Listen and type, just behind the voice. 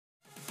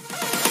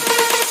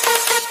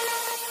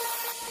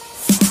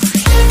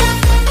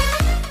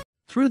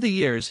Through the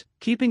years,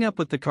 Keeping Up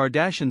with the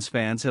Kardashians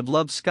fans have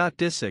loved Scott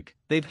Disick,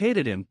 they've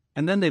hated him,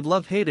 and then they've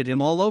love-hated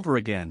him all over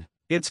again.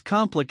 It's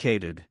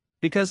complicated.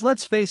 Because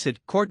let's face it,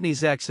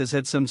 Kourtney's ex has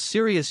had some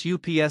serious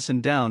ups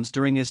and downs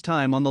during his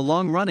time on the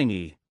long-running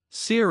E!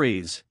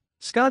 series.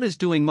 Scott is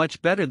doing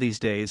much better these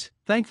days,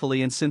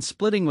 thankfully, and since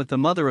splitting with the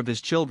mother of his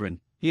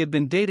children, he had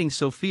been dating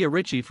Sofia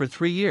Richie for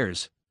 3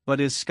 years. But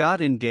is Scott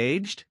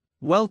engaged?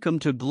 Welcome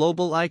to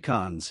Global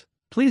Icons.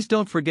 Please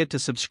don't forget to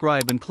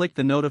subscribe and click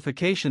the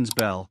notifications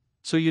bell,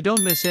 so you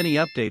don't miss any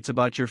updates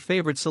about your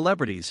favorite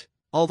celebrities.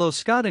 Although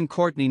Scott and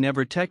Kourtney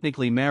never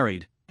technically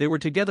married, they were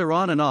together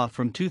on and off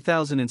from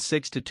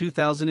 2006 to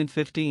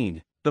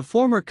 2015. The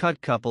former cut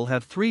couple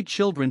have 3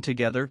 children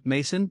together: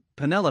 Mason,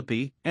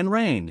 Penelope, and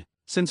Rain.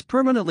 Since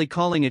permanently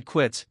calling it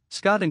quits,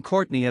 Scott and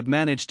Kourtney have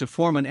managed to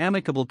form an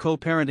amicable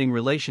co-parenting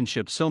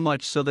relationship, so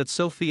much so that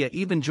Sofia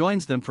even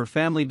joins them for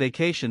family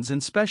vacations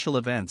and special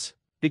events.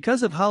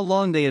 Because of how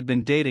long they had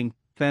been dating,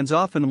 fans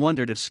often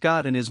wondered if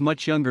Scott and his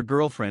much younger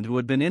girlfriend, who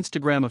had been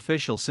Instagram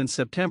official since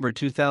September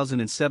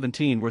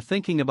 2017, were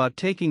thinking about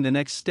taking the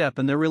next step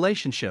in their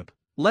relationship.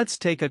 Let's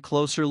take a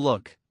closer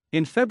look.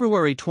 In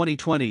February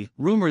 2020,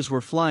 rumors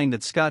were flying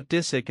that Scott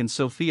Disick and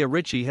Sofia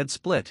Richie had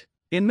split.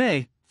 In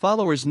May,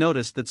 followers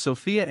noticed that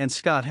Sofia and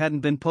Scott hadn't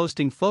been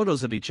posting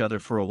photos of each other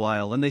for a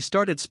while, and they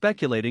started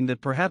speculating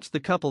that perhaps the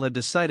couple had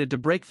decided to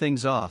break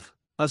things off.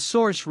 A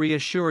source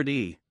reassured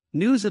E!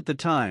 News at the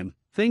time,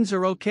 things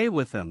are okay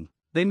with them.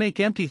 They make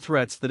empty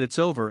threats that it's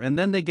over and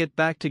then they get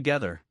back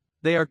together.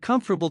 They are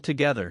comfortable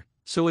together,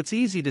 so it's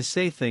easy to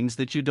say things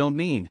that you don't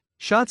mean.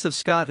 Shots of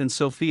Scott and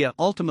Sofia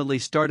ultimately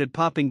started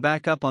popping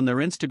back up on their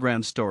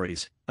Instagram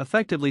stories,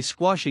 effectively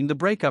squashing the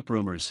breakup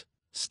rumors.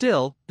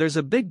 Still, there's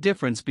a big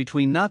difference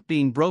between not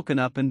being broken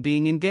up and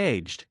being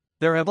engaged.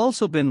 There have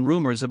also been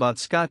rumors about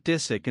Scott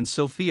Disick and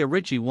Sofia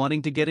Richie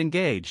wanting to get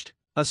engaged.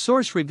 A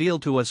source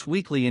revealed to Us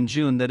Weekly in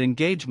June that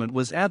engagement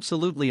was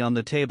absolutely on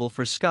the table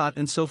for Scott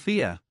and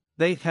Sofia.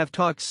 They have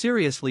talked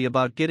seriously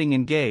about getting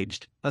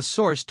engaged, a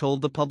source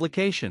told the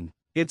publication.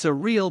 It's a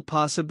real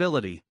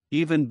possibility.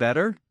 Even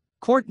better?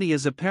 Kourtney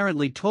is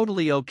apparently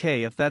totally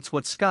okay if that's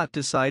what Scott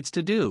decides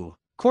to do.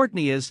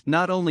 Kourtney is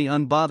not only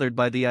unbothered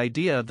by the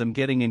idea of them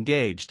getting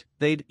engaged,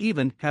 they'd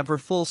even have her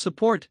full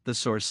support, the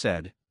source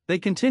said. They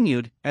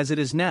continued, as it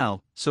is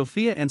now,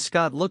 Sofia and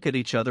Scott look at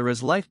each other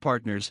as life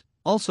partners,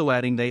 also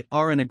adding they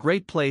are in a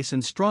great place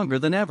and stronger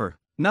than ever.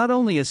 Not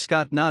only is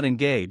Scott not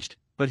engaged,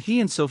 but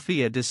he and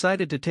Sofia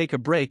decided to take a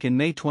break in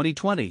May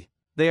 2020.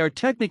 They are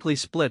technically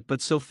split,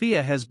 but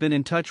Sofia has been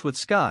in touch with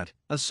Scott,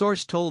 a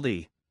source told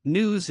E!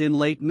 News in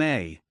late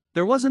May.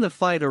 There wasn't a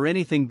fight or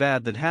anything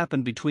bad that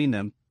happened between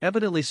them.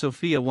 Evidently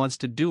Sofia wants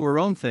to do her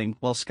own thing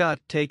while Scott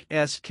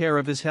takes care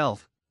of his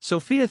health.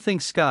 Sofia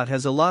thinks Scott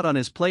has a lot on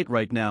his plate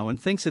right now and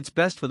thinks it's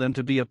best for them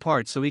to be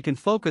apart so he can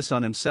focus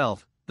on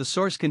himself, the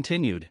source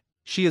continued.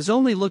 She is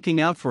only looking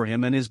out for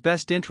him and his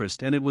best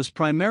interest, and it was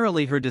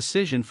primarily her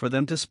decision for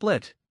them to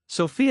split.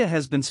 Sofia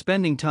has been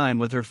spending time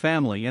with her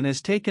family and has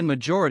taken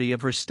majority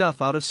of her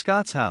stuff out of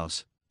Scott's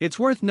house. It's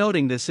worth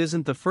noting this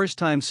isn't the first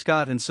time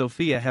Scott and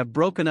Sofia have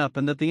broken up,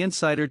 and that the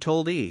insider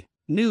told E!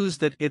 News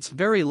that it's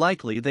very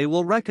likely they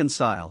will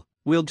reconcile.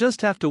 We'll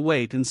just have to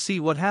wait and see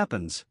what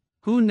happens.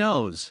 Who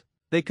knows?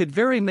 They could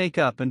very make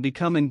up and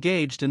become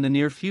engaged in the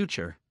near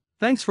future.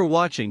 Thanks for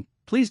watching.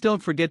 Please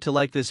don't forget to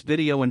like this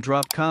video and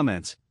drop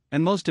comments,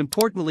 and most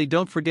importantly,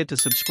 don't forget to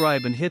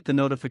subscribe and hit the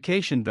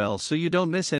notification bell so you don't miss